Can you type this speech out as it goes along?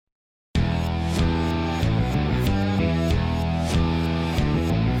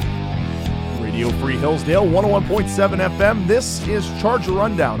Hillsdale, 101.7 FM. This is Charger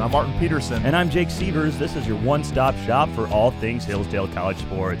Rundown. I'm Martin Peterson. And I'm Jake Sievers. This is your one-stop shop for all things Hillsdale College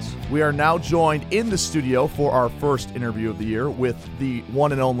sports. We are now joined in the studio for our first interview of the year with the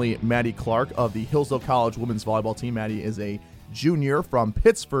one and only Maddie Clark of the Hillsdale College women's volleyball team. Maddie is a junior from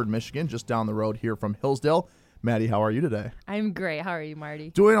Pittsford, Michigan, just down the road here from Hillsdale. Maddie, how are you today? I'm great. How are you,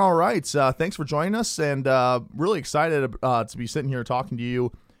 Marty? Doing all right. Thanks for joining us, and really excited to be sitting here talking to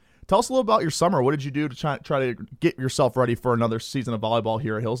you. Tell us a little about your summer. What did you do to try to get yourself ready for another season of volleyball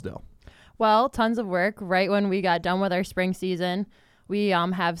here at Hillsdale? Well, tons of work. Right when we got done with our spring season, we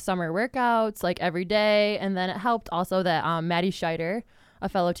have summer workouts like every day, and then it helped also that Maddie Scheider, a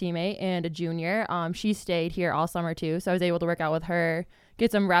fellow teammate and a junior, she stayed here all summer too, so I was able to work out with her,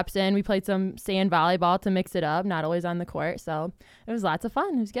 get some reps in. We played some sand volleyball to mix it up, not always on the court, so it was lots of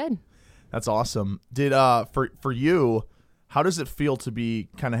fun. It was good. That's awesome. Did for you, how does it feel to be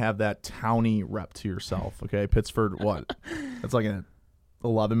kind of have that towny rep to yourself? Okay, Pittsford, what? That's like an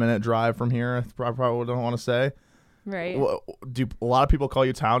 11-minute drive from here. I probably don't want to say. Right. Do a lot of people call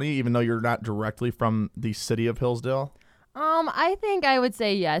you towny, even though you're not directly from the city of Hillsdale? I think I would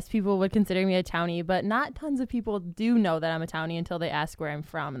say yes. People would consider me a townie, but not tons of people do know that I'm a townie until they ask where I'm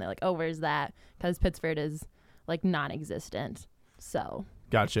from, and they're like, "Oh, where's that?" Because Pittsford is like non-existent. So.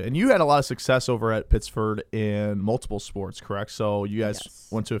 Gotcha. And you had a lot of success over at Pittsford in multiple sports, correct? So you guys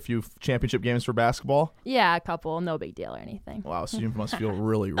went to a few championship games for basketball? Yeah, a couple. No big deal or anything. Wow, so you must feel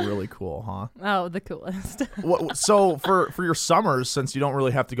really, really cool, huh? Oh, the coolest. So for your summers, since you don't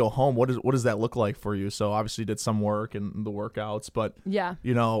really have to go home, what does that look like for you? So obviously you did some work and the workouts, but yeah,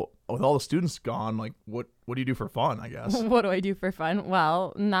 you know, with all the students gone, like what do you do for fun, I guess? What do I do for fun?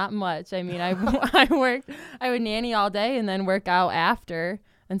 Well, not much. I mean, I would nanny all day and then work out after.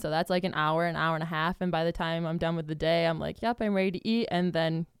 And so that's like an hour and a half. And by the time I'm done with the day, I'm like, yep, I'm ready to eat and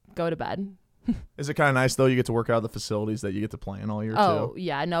then go to bed. Is it kind of nice, though, you get to work out of the facilities that you get to play in all year, too? Oh,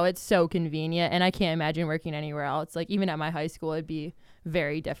 yeah. No, it's so convenient. And I can't imagine working anywhere else. Like, even at my high school, it'd be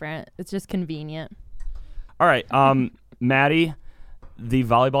very different. It's just convenient. All right. Maddie, the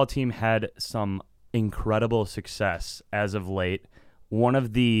volleyball team had some incredible success as of late. One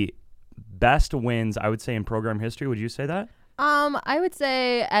of the best wins, I would say, in program history. Would you say that? I would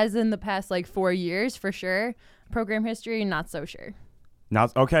say as in the past like 4 years for sure. Program history, not so sure.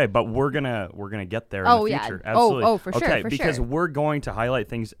 Not okay, but we're gonna get there in the future. Yeah. Absolutely. Oh, for sure. Okay, for because sure. we're going to highlight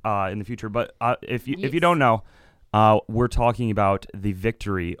things in the future. But if you don't know, we're talking about the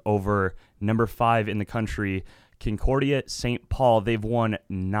victory over number 5 in the country, Concordia St. Paul. They've won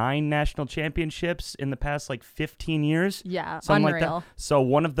 9 national championships in the past like 15 years. Yeah, something unreal. like that. So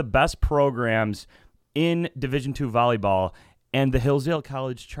one of the best programs in Division II volleyball. And the Hillsdale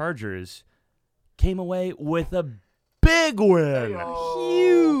College Chargers came away with a big win.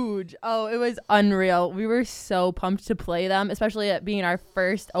 Huge. Oh, it was unreal. We were so pumped to play them, especially at being our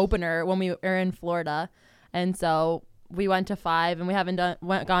first opener when we were in Florida. And so we went to 5, and we haven't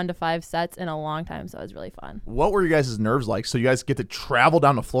gone to 5 sets in a long time, so it was really fun. What were you guys' nerves like? So you guys get to travel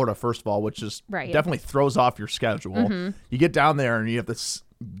down to Florida, first of all, which is definitely throws off your schedule. Mm-hmm. You get down there, and you have to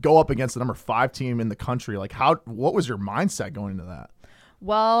go up against the number 5 team in the country. Like, what was your mindset going into that?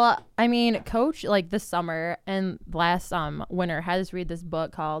 Well, I mean, Coach, like this summer and last winter, had us read this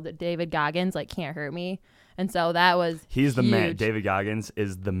book called David Goggins, like Can't Hurt Me. And so that was He's the huge. man. David Goggins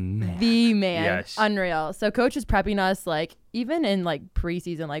is the man. The man. Yes. Unreal. So Coach is prepping us, like, even in, like,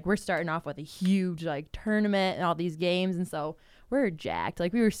 preseason, like, we're starting off with a huge, like, tournament and all these games. And so we're jacked.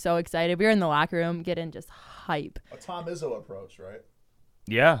 Like, we were so excited. We were in the locker room getting just hype. A Tom Izzo approach, right?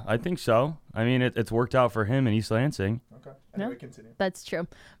 Yeah, I think so. I mean, it's worked out for him in East Lansing. Okay. Anyway, continue. That's true.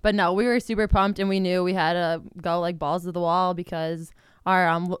 But no, we were super pumped, and we knew we had to go like balls to the wall because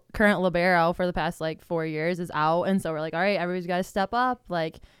our current libero for the past like 4 years is out. And so we're like, all right, everybody's got to step up.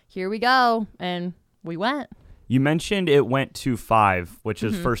 Like, here we go. And we went. You mentioned it went to 5, which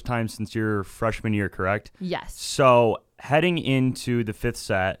is first time since your freshman year, correct? Yes. So heading into the 5th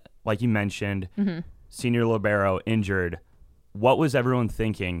set, like you mentioned, senior libero injured. What was everyone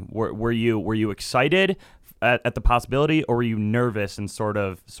thinking? Were you excited at the possibility, or were you nervous and sort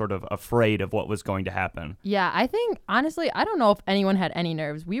of afraid of what was going to happen? Yeah, I think honestly, I don't know if anyone had any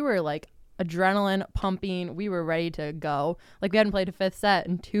nerves. We were like adrenaline pumping. We were ready to go. Like, we hadn't played a 5th set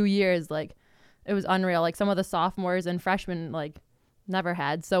in 2 years. Like, it was unreal. Like, some of the sophomores and freshmen like never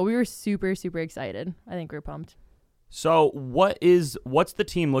had. So we were super, super excited. I think we were pumped. So what's the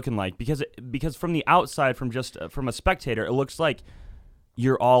team looking like? Because from the outside, from a spectator, it looks like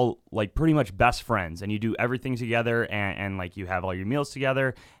you're all like pretty much best friends, and you do everything together, and like you have all your meals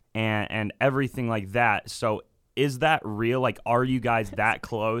together, and everything like that. So is that real? Like, are you guys that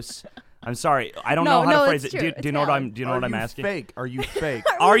close? I'm sorry. I don't No, know how no, to phrase it's it. true. Do you know what I'm? Do you know what I'm asking? Fake? Are you fake?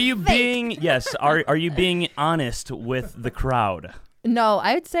 Are you being Are you being honest with the crowd? No,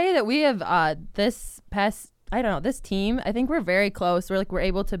 I would say that we have this team. I think we're very close. We're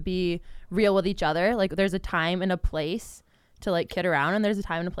able to be real with each other. Like there's a time and a place to like kid around, and there's a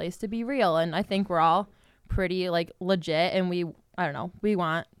time and a place to be real. And I think we're all pretty like legit, and we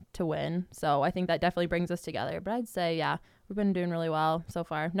want to win. So I think that definitely brings us together. But I'd say, yeah, we've been doing really well so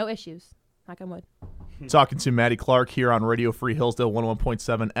far. No issues. Knock on wood. Talking to Maddie Clark here on Radio Free Hillsdale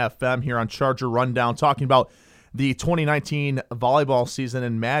 101.7 FM here on Charger Rundown, talking about the 2019 volleyball season.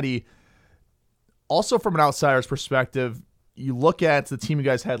 And Maddie, also from an outsider's perspective, you look at the team you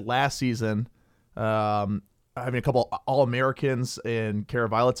guys had last season, having a couple All-Americans in Kara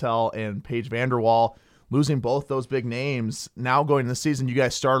Violetel and Paige Vanderwall, losing both those big names. Now going into the season, you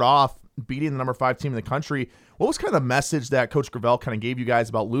guys start off beating the number 5 team in the country. What was kind of the message that Coach Gravel kind of gave you guys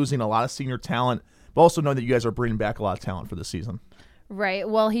about losing a lot of senior talent, but also knowing that you guys are bringing back a lot of talent for this season? Right.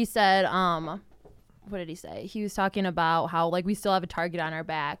 Well, he said, what did he say? He was talking about how like we still have a target on our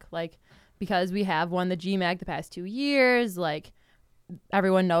back, like because we have won the GMAC the past 2 years. Like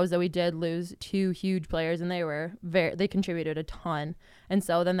everyone knows that we did lose 2 huge players, and they contributed a ton. And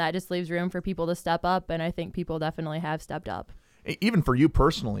so then that just leaves room for people to step up, and I think people definitely have stepped up. Even for you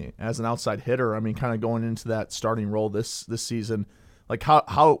personally, as an outside hitter, I mean, kind of going into that starting role this season, like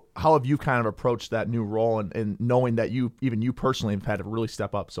how have you kind of approached that new role and knowing that you personally have had to really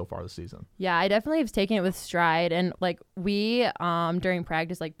step up so far this season? Yeah, I definitely have taken it with stride, and like we during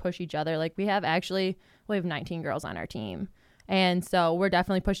practice like push each other. Like we have 19 girls on our team. And so we're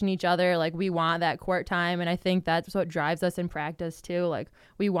definitely pushing each other. Like we want that court time. And I think that's what drives us in practice too. Like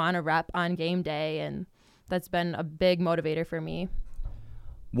we want to rep on game day. And that's been a big motivator for me.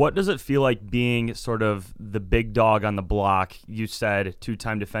 What does it feel like being sort of the big dog on the block? You said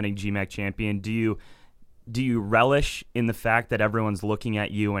 2-time defending GMAC champion. Do you relish in the fact that everyone's looking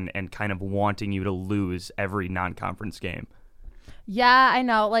at you and kind of wanting you to lose every non-conference game? Yeah, I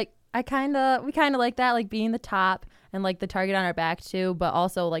know. Like we kind of like that, like being the top and like the target on our back too. But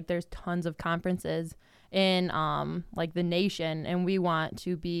also like there's tons of conferences in like the nation, and we want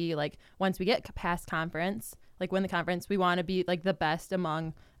to be like, once we get past conference, like win the conference, we want to be like the best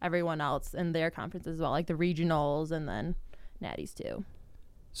among everyone else in their conference as well, like the regionals and then natties too.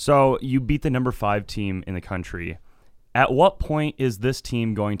 So you beat the number 5 team in the country. At what point is this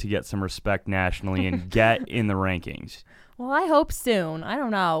team going to get some respect nationally and get in the rankings? Well, I hope soon. I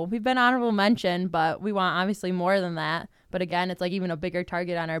don't know. We've been honorable mention, but we want obviously more than that. But again, it's like even a bigger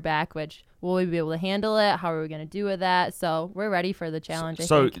target on our back, which will we be able to handle it? How are we going to do with that? So we're ready for the challenge.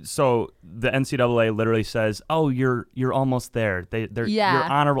 So the NCAA literally says, "Oh, you're almost there. You're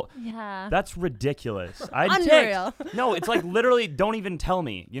honorable." Yeah, that's ridiculous. Unreal. No, it's like literally don't even tell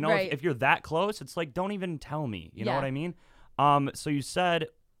me. You know, right. if you're that close, it's like don't even tell me. You know what I mean? So you said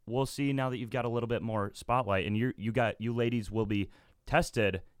we'll see now that you've got a little bit more spotlight, and you ladies will be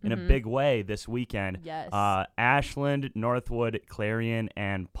tested in a big way this weekend. Yes. Ashland, Northwood, Clarion,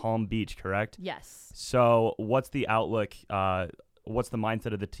 and Palm Beach, correct? Yes. So what's the outlook? What's the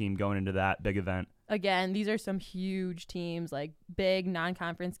mindset of the team going into that big event? Again, these are some huge teams, like big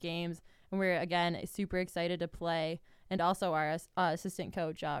non-conference games, and we're, again, super excited to play. And also our assistant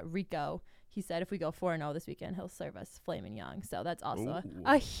coach, Rico, he said if we go 4-0 this weekend, he'll serve us Flamin' Young. So that's also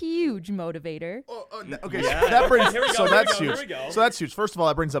a huge motivator. Okay, yeah. that brings That's huge. So that's huge. First of all,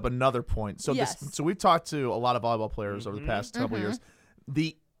 that brings up another point. So yes. so we've talked to a lot of volleyball players over the past couple of years.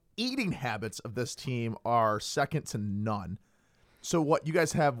 The eating habits of this team are second to none. So what you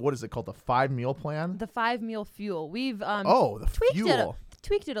guys have? What is it called? The 5-meal plan? The 5-meal fuel. We've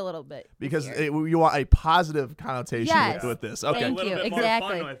tweaked it a little bit because you want a positive connotation with this. Okay, thank you.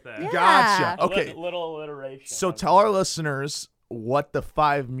 Exactly. More fun with that. Yeah. Gotcha. Okay, little alliteration. So tell our listeners what the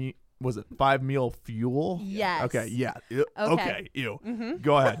 5-meal fuel? Yes. Okay. Yeah. Okay. Ew.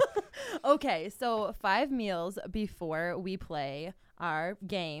 Go ahead. Okay. So 5 meals before we play our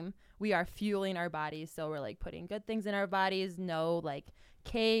game, we are fueling our bodies. So we're like putting good things in our bodies. No like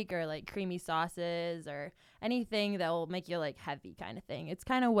cake or like creamy sauces or anything that will make you like heavy kind of thing. It's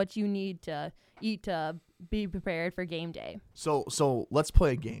kind of what you need to eat to be prepared for game day. So let's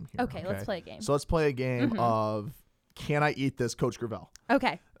play a game here. Okay, let's play a game. So let's play a game of Can I Eat This, Coach Gravel?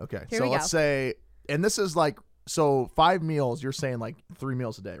 Okay. Here so let's say, and this is like, so 5 meals, you're saying like 3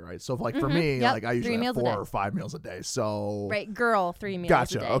 meals a day, right? So like for me, like I usually have 4 or 5 meals a day. So right, girl, 3 meals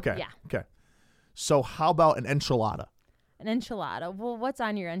gotcha. a day. Okay. Yeah. Okay. So how about an enchilada? An enchilada. Well, what's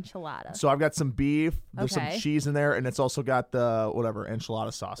on your enchilada? So I've got some beef, there's Okay. some cheese in there, and it's also got the whatever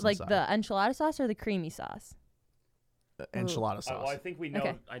enchilada sauce Like inside. the enchilada sauce or the creamy sauce? enchilada sauce. Well, I think we know.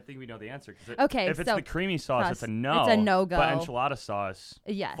 Okay. I think we know the answer. 'Cause Okay, if it's so the creamy sauce, it's a no. It's a no-go. But enchilada sauce,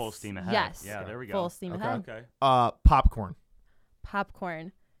 Yes. full steam ahead. Yes. Yeah, there we go. Full steam Okay. ahead. Okay. Popcorn.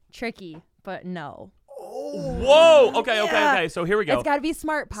 Popcorn. Tricky, but no. Whoa. Okay. Okay. So here we go. It's got to be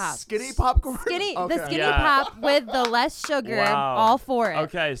Smart Pop. Skinny popcorn. Skinny, Okay. the skinny Yeah. pop with the less sugar, Wow. all for it.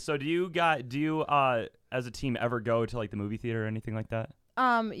 Okay. So do you as a team ever go to like the movie theater or anything like that?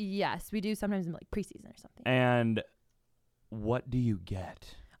 Yes, we do sometimes in like preseason or something. And what do you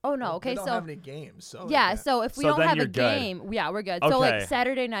get? Oh no, okay, They don't so have any games. So yeah, so if we So don't then have a you're good. game, yeah, we're good. So like Okay.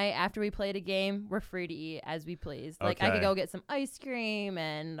 Saturday night after we played a game, we're free to eat as we please. Like I could Okay. go get some ice cream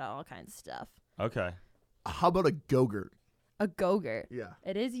and all kinds of stuff. Okay. How about a Go-Gurt? A Go-Gurt. Yeah.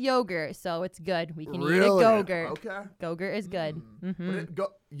 It is yogurt, so it's good. We can eat a Really? Go-Gurt. Okay. Go-Gurt is good.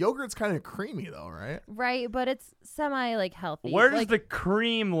 But yogurt's kind of creamy though, right? Right, but it's semi like healthy. Where does like, the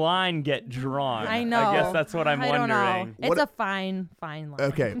cream line get drawn? I know. I guess that's what I'm I don't know. wondering. It's What- a fine line.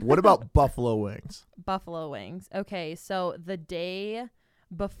 Okay. What about buffalo wings? Buffalo wings. Okay, so the day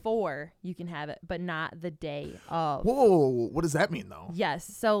before you can have it, but not the day of. Whoa. What does that mean though? Yes,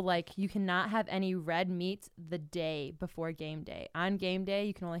 so like you cannot have any red meats the day before game day. On game day,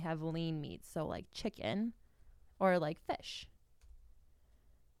 you can only have lean meats, so like chicken or like fish.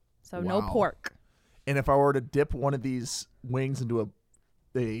 So no Wow. pork. And if I were to dip one of these wings into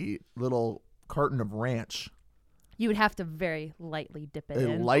a little carton of ranch, You would have to very lightly dip it a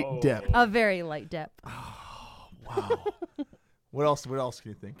in. light dip. A very light dip. Wow. What else? What else can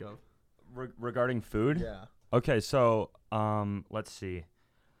you think of? Regarding food? Yeah. Okay, so let's see.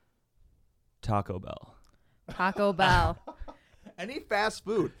 Taco Bell. Taco Bell. Any fast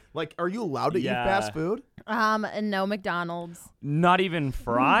food? Like, are you allowed to eat Yeah. fast food? And no McDonald's. Not even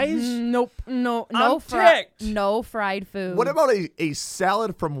fries? Nope. No I'm fried. ticked. No fried food. What about a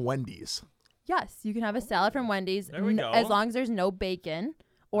salad from Wendy's? Yes, you can have a salad from Wendy's There we go. as long as there's no bacon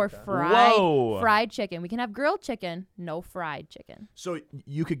or Whoa. fried chicken. We can have grilled chicken, no fried chicken. So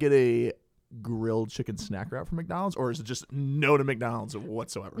you could get a grilled chicken snack wrap from McDonald's, or is it just no to McDonald's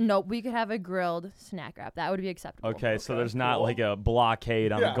whatsoever? Nope, we could have a grilled snack wrap. That would be acceptable. Okay, so there's not like a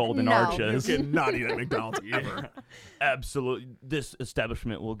blockade on the Yeah. Golden No. Arches. You cannot eat at McDonald's ever. Absolutely. This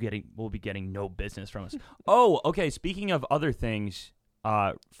establishment will be getting no business from us. Oh, okay. Speaking of other things,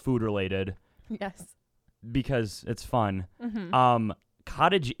 food related, Yes. because it's fun. Mm-hmm.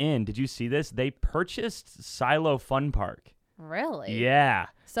 Cottage Inn. Did you see this? They purchased Silo Fun Park. Really? Yeah.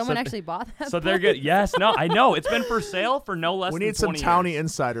 Someone So- actually bought that. So they're place? good. Yes. No. I know. It's been for sale for no less We than need some 20 towny years.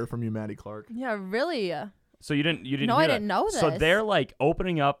 insider from you, Maddie Clark. Yeah, really. So you didn't. No, hear I that. didn't know So this. they're like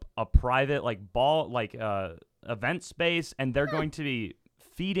opening up a private event space, and they're going to be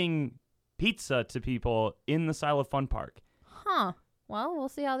feeding pizza to people in the Silo Fun Park. Huh. Well, we'll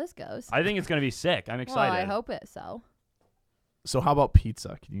see how this goes. I think it's going to be sick. I'm well, excited. I hope it so. So how about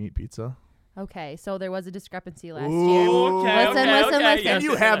pizza? Can you eat pizza? Okay, so there was a discrepancy last Ooh, year. okay, Listen, okay, listen, okay. listen. Can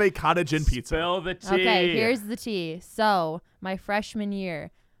you have a cottage Inn pizza? Spill the tea. Okay, here's the tea. So, my freshman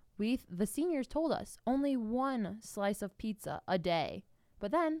year, the seniors told us only one slice of pizza a day.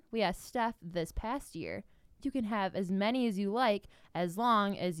 But then we asked Steph this past year, you can have as many as you like as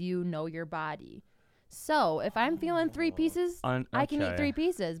long as you know your body. So, if I'm feeling 3 pieces, I can eat okay. 3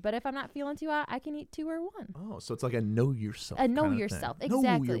 pieces. But if I'm not feeling 2, I can eat 2 or 1. Oh, so it's like a know yourself. A know kind of yourself, thing. Know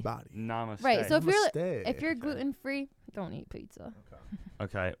exactly. your body. Namaste. Right. So if Namaste. you're gluten free, don't eat pizza.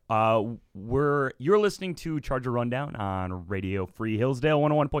 Okay. You're listening to Charger Rundown on Radio Free Hillsdale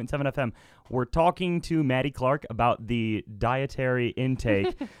 101.7 FM. We're talking to Maddie Clark about the dietary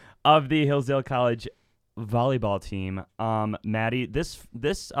intake of the Hillsdale College volleyball team. Maddie, this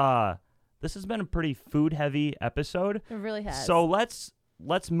has been a pretty food heavy episode. It really has. So let's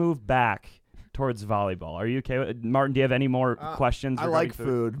move back towards volleyball. Are you okay with Martin? Do you have any more questions? I regarding like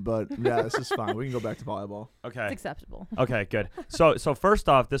food, but yeah, this is fine. We can go back to volleyball. Okay. it's acceptable. Okay, good. So first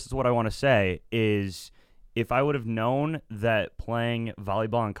off, this is what I want to say is if I would have known that playing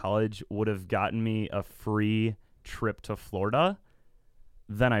volleyball in college would have gotten me a free trip to Florida,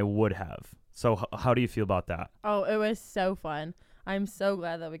 then I would have. So how do you feel about that? Oh, it was so fun. I'm so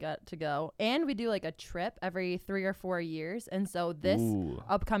glad that we got to go. And we do like a trip every 3 or 4 years. And so this Ooh.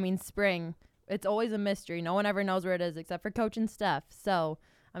 upcoming spring, it's always a mystery. No one ever knows where it is except for Coach and Steph. So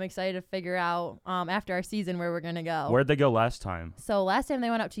I'm excited to figure out after our season where we're going to go. Where'd they go last time? So last time they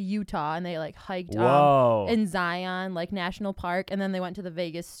went out to Utah and they like hiked Whoa. in Zion, like National Park. And then they went to the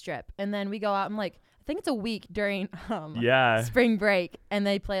Vegas Strip. And then we go out and like, I think it's a week during Yeah. spring break. And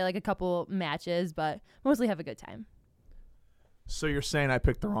they play like a couple matches, but mostly have a good time. So you're saying I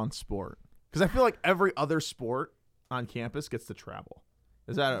picked the wrong sport? Because I feel like every other sport on campus gets to travel.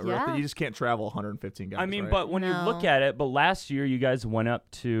 Is that a real Yeah. thing? You just can't travel 115 guys. I mean, right? but when you look No. at it, but last year you guys went up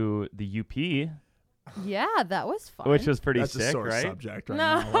to the UP, Yeah, that was fun. which was pretty that's a sick, sore right? subject right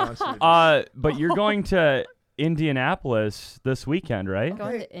No. now. honestly. But you're going to Indianapolis this weekend, right?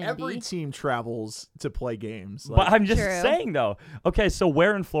 Going to Indy. Every team travels to play games. But I'm just True. saying though. Okay, so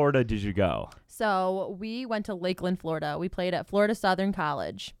where in Florida did you go? So we went to Lakeland, Florida. We played at Florida Southern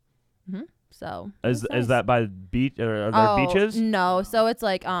College. So it Is was nice. that by the beach? Are there beaches? No, so it's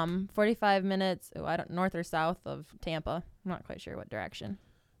like 45 minutes. I don't north or south of Tampa. I'm not quite sure what direction.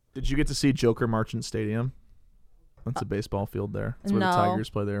 Did you get to see Joker Marchant Stadium? That's a baseball field there. That's where the no. Tigers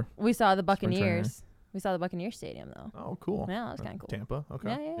play there. We saw the Spring training. Buccaneers. We saw the Buccaneers Stadium though. Oh, cool. Yeah, that was kind of cool. Tampa.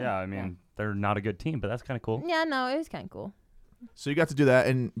 Okay. Yeah. Yeah, I mean they're not a good team, but that's kind of cool. Yeah, no, it was kind of cool. So you got to do that,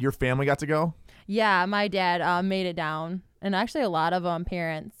 and your family got to go. Yeah, my dad made it down, and actually a lot of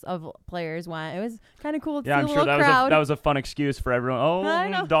parents of players went. It was kind of cool to Yeah, see I'm the sure little that crowd. was a fun excuse for everyone. Oh, I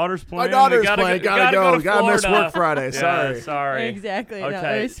my know. daughter's playing. My we daughter's gotta playing. go, Gotta go. go. Gotta miss Florida. work Friday. Yeah, Sorry. sorry. Exactly. No,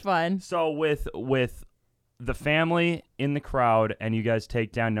 Okay. it was fun. So with the family in the crowd and you guys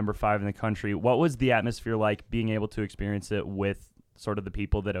take down number 5 in the country, what was the atmosphere like being able to experience it with sort of the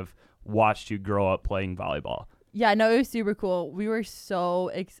people that have watched you grow up playing volleyball? Yeah, no, it was super cool. We were so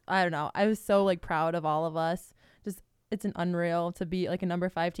I don't know. I was so like proud of all of us. Just it's an unreal to be like a number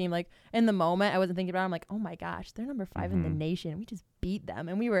 5 team. Like in the moment, I wasn't thinking about it. I'm like, oh my gosh, they're number 5 in the nation. We just beat them,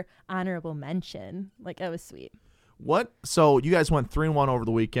 and we were honorable mention. Like it was sweet. What? So you guys went 3-1 over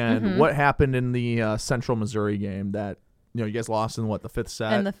the weekend. Mm-hmm. What happened in the Central Missouri game that you guys lost in the 5th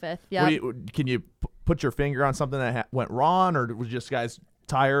set? In the 5th, yeah. Can you put your finger on something that went wrong, or was just guys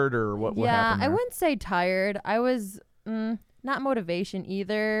tired, or what Yeah, happened I there? wouldn't say tired. I was not motivation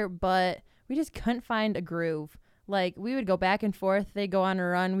either, but we just couldn't find a groove. Like we would go back and forth, they go on a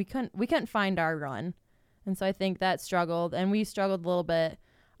run. We couldn't find our run, and so I think that struggled, and we struggled a little bit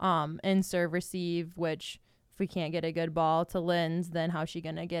in serve receive, which if we can't get a good ball to Linz, then how's she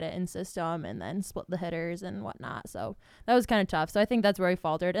gonna get it in system and then split the hitters and whatnot? So that was kind of tough. So I think that's where we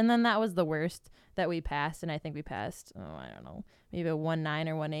faltered, and then that was the worst that we passed, and I think we passed I don't know, maybe a 1-9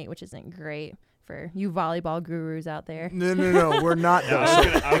 or 1-8, which isn't great for you volleyball gurus out there. No, we're not.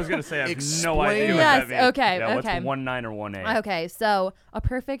 I was gonna say I have no idea. Explain. What Yes, that means. okay, Yeah, okay. What's 1-9 or 1-8? Okay, so a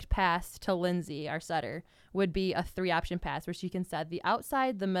perfect pass to Lindsay, our setter, would be a 3-option pass where she can set the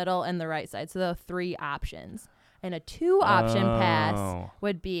outside, the middle, and the right side. So the 3 options. And a 2-option pass Oh.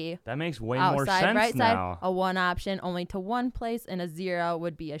 would be That makes way more outside, sense right now. side, a 1 option only to one place, and a 0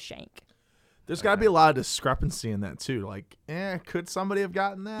 would be a shank. There's got to be a lot of discrepancy in that too. Like, could somebody have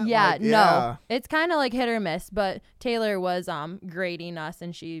gotten that? Yeah, Like, no. It's kind of like hit or miss, but Taylor was grading us,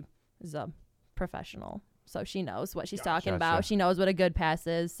 and she is a professional. So she knows what she's talking about. Gotcha. She knows what a good pass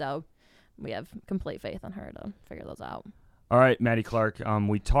is, so we have complete faith in her to figure those out. All right, Maddie Clark.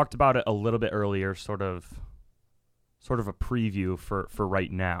 We talked about it a little bit earlier, sort of a preview for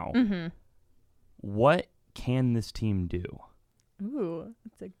right now. Mm-hmm. What can this team do? Ooh,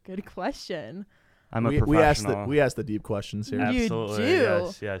 that's a good question. I'm a we asked professional. we asked the deep questions here. You Absolutely.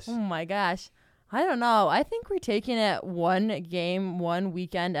 do? Yes. Oh my gosh. I don't know. I think we're taking it one game, one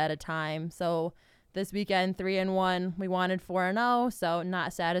weekend at a time. So this weekend, 3-1. We wanted 4-0, so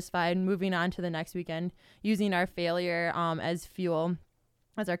not satisfied. Moving on to the next weekend, using our failure as fuel,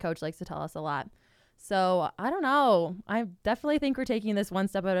 as our coach likes to tell us a lot. So I don't know. I definitely think we're taking this one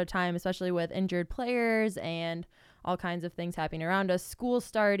step at a time, especially with injured players and all kinds of things happening around us. School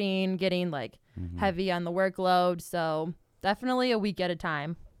starting, getting heavy on the workload. So definitely a week at a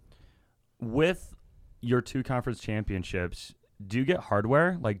time. With your 2 conference championships, do you get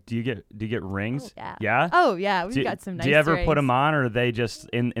hardware? Like, do you get rings? Oh, yeah. Yeah? Oh yeah, we've got some nice Do you ever rings. put them on, or are they just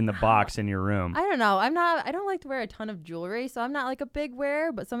in the box in your room? I don't know. I don't like to wear a ton of jewelry, so I'm not like a big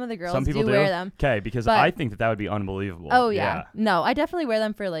wearer, but some of the girls Some people do wear them. Okay, because But- I think that would be unbelievable. Oh yeah. No, I definitely wear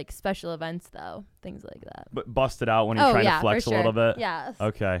them for like special events though. Things like that. But bust it out when you're Oh trying yeah, to flex for a sure. little bit. Yeah.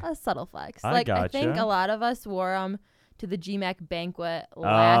 Okay. A subtle flex. I I think gotcha. a lot of us wore them to the GMAC banquet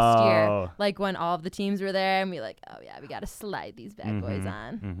last Oh. year, like when all of the teams were there, and we oh yeah, we got to slide these bad boys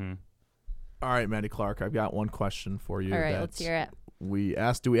on. Mm-hmm. All right, Maddie Clark, I've got one question for you. All right, let's hear it. We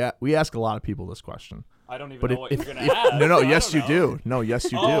ask a lot of people this question. I don't even But know if- what if- you're gonna ask. No, I yes, don't you know. do. No, yes,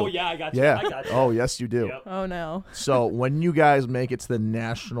 you do. Oh yeah, I got you. Yeah. I got you. Oh, yes, you do. Yep. Oh no. So when you guys make it to the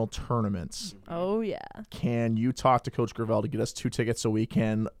national tournaments, Oh yeah. can you talk to Coach Gravel to get us 2 tickets so we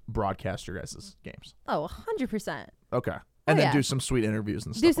can broadcast your guys' games? Oh, 100%. Okay. And then yeah. do some sweet interviews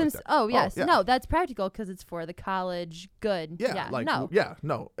and stuff Do some. like that. Oh yes, yeah. no, that's practical because it's for the college good. Yeah, like no,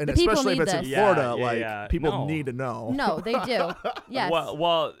 and The people especially if need it's in this. Florida, Yeah. people No. need to know. no, they do. Yes.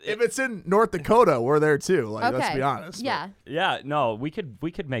 Well, If it's in North Dakota, we're there too. Like, let's Okay. be honest. Yeah. yeah, no, we could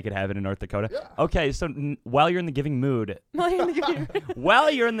make it happen in North Dakota. Okay, so while you're in the giving mood,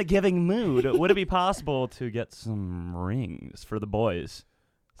 would it be possible to get some rings for the boys?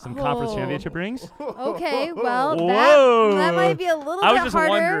 Some conference Oh. championship rings? Okay, well, Whoa. that might be a little I was bit just harder.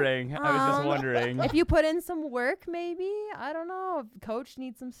 wondering. I was just wondering. If you put in some work, maybe. I don't know. If coach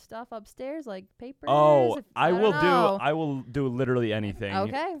needs some stuff upstairs, like papers. Oh, if- I don't will know. do. I will do literally anything.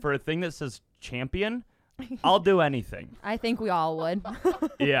 Okay. For a thing that says champion, I'll do anything. I think we all would.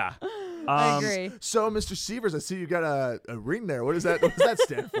 Yeah. I agree. So, Mr. Sievers, I see you got a ring there. What does that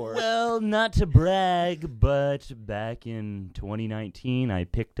stand for? Well, not to brag, but back in 2019, I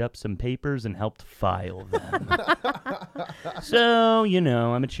picked up some papers and helped file them. So,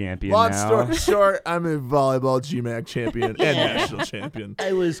 I'm a champion Long now. story short, I'm a volleyball GMAC champion and national champion.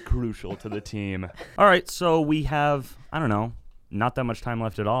 I was crucial to the team. All right, so we have, I don't know, not that much time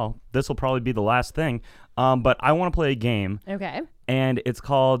left at all. This will probably be the last thing. But I want to play a game, Okay. and it's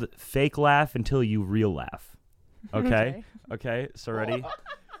called Fake Laugh Until You Real Laugh. Okay? Okay, so ready?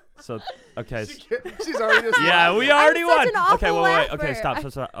 So, okay. She's already just Yeah, we already I'm such won. an awful Okay, wait. Okay, laugher.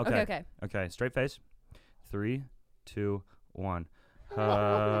 stop. Okay. Okay. Okay, straight face. 3, 2, 1.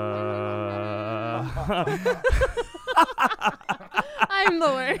 I'm the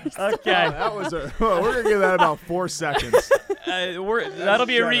worst. Okay. That was we're gonna give that about 4 seconds. That'll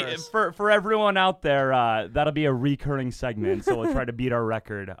be generous. for everyone out there. That'll be a recurring segment, so we'll try to beat our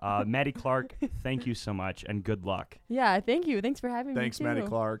record. Maddie Clark, thank you so much, and good luck. Yeah, thank you. Thanks for having Thanks, me too. Maddie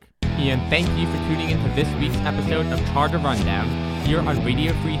Clark. And thank you for tuning into this week's episode of Charter Rundown here on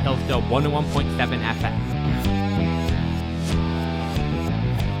Radio Free Hillsdale 101.7 FM.